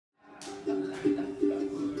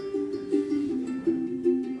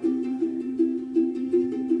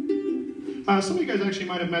Some of you guys actually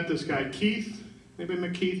might have met this guy, Keith. Maybe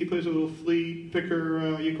met Keith. He plays a little flea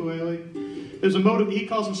picker ukulele. There's a he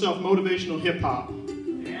calls himself motivational hip hop.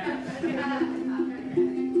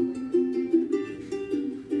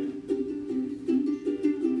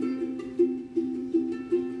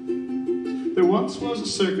 There once was a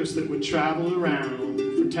circus that would travel around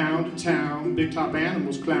from town to town, big top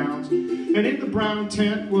animals, clowns, and in the brown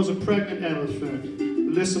tent was a pregnant elephant.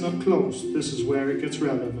 Listen up close, this is where it gets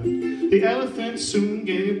relevant. The elephant soon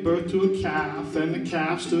gave birth to a calf, and the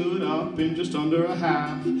calf stood up in just under a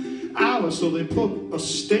half hour. So they put a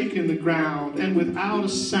stake in the ground, and without a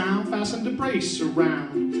sound fastened a brace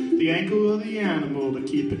around the ankle of the animal to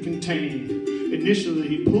keep it contained. Initially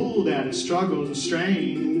he pulled at it, struggled and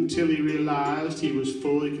strained, until he realized he was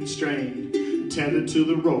fully constrained. Tethered to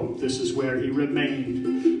the rope, this is where he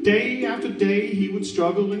remained. Day after day he would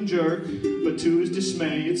struggle and jerk, but to his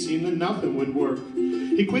dismay it seemed that nothing would work.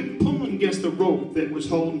 He quit pulling against the rope that was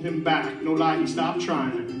holding him back. No lie, he stopped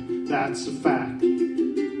trying, that's a fact.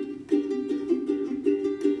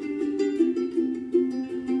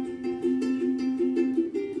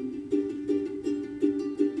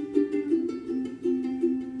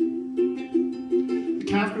 The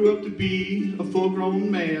calf grew up to be a full-grown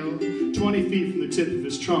male, 20 feet from the tip of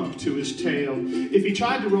his trunk to his tail. If he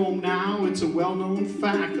tried to roam now, it's a well-known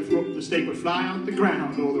fact, the stake would fly out the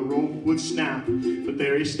ground or the rope would snap. But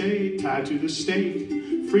there he stayed, tied to the stake.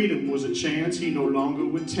 Freedom was a chance he no longer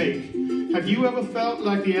would take. Have you ever felt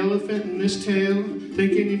like the elephant in this tale,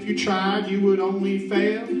 thinking if you tried you would only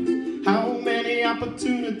fail? How many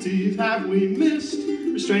opportunities have we missed,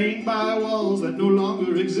 restrained by walls that no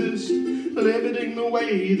longer exist, limiting the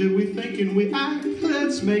way that we think and we act?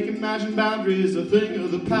 Let's make imagined boundaries a thing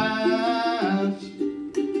of the past.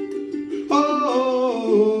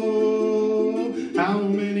 Oh, how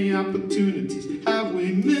many opportunities have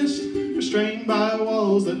we missed, restrained by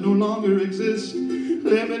walls that no longer exist,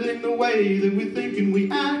 limiting the way that we think and we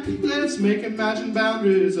act? Let's make imagined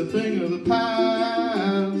boundaries a thing of the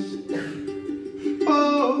past.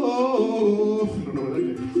 Oh, I don't know what that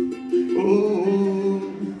is.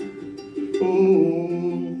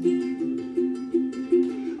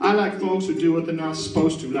 I like folks who do what they're not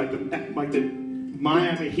supposed to, like the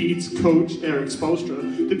Miami Heat's coach, Eric Spoelstra,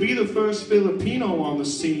 to be the first Filipino on the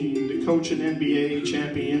scene to coach an NBA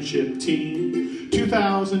championship team.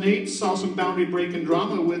 2008 saw some boundary-breaking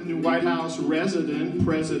drama with new White House resident,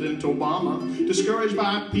 President Obama, discouraged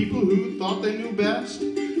by people who thought they knew best.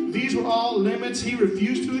 These were all limits he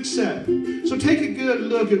refused to accept. So take a good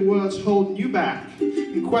look at what's holding you back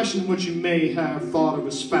and question what you may have thought of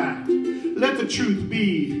as fact. Let the truth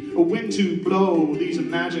be a wind to blow these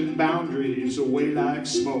imagined boundaries away like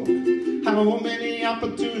smoke. How many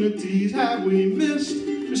opportunities have we missed,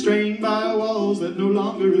 restrained by walls that no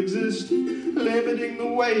longer exist, limiting the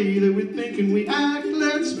way that we think and we act?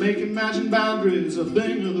 Let's make imagined boundaries a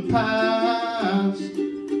thing of the past.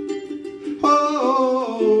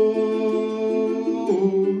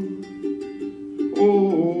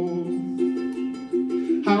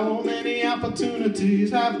 How many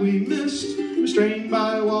opportunities have we missed, restrained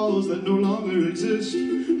by walls that no longer exist,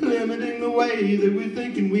 limiting the way that we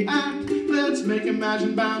think and we act? Let's make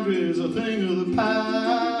imagined boundaries a thing of the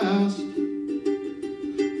past.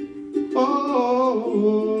 Oh.